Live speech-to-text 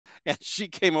And she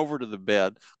came over to the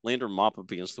bed, leaned her mop up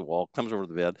against the wall, comes over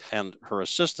to the bed, and her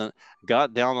assistant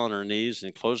got down on her knees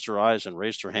and closed her eyes and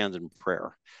raised her hands in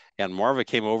prayer. And Marva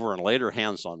came over and laid her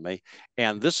hands on me.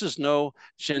 And this is no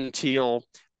genteel,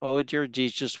 oh, dear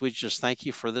Jesus, we just thank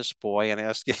you for this boy and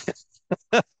ask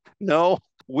you. No,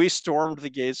 we stormed the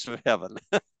gates of heaven.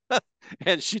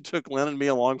 And she took Lynn and me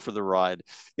along for the ride.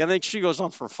 And I think she goes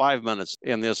on for 5 minutes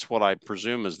in this, what I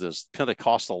presume is this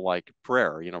Pentecostal like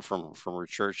prayer, from her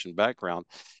church and background,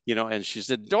 and she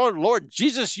said, oh, Lord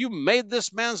Jesus, you made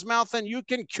this man's mouth and you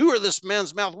can cure this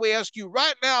man's mouth. We ask you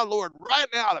right now, Lord, right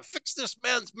now to fix this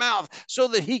man's mouth so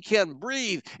that he can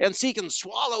breathe and he can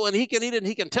swallow and he can eat and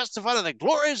he can testify to the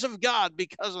glories of God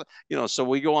because so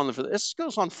we go on. This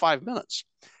goes on 5 minutes.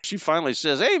 She finally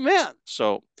says, amen.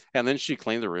 So, and then she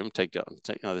cleaned the room, they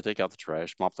take out the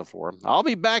trash, mop the floor. I'll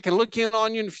be back and look in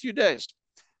on you in a few days.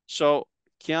 So,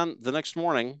 Ken, the next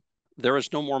morning, there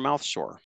is no more mouth sore.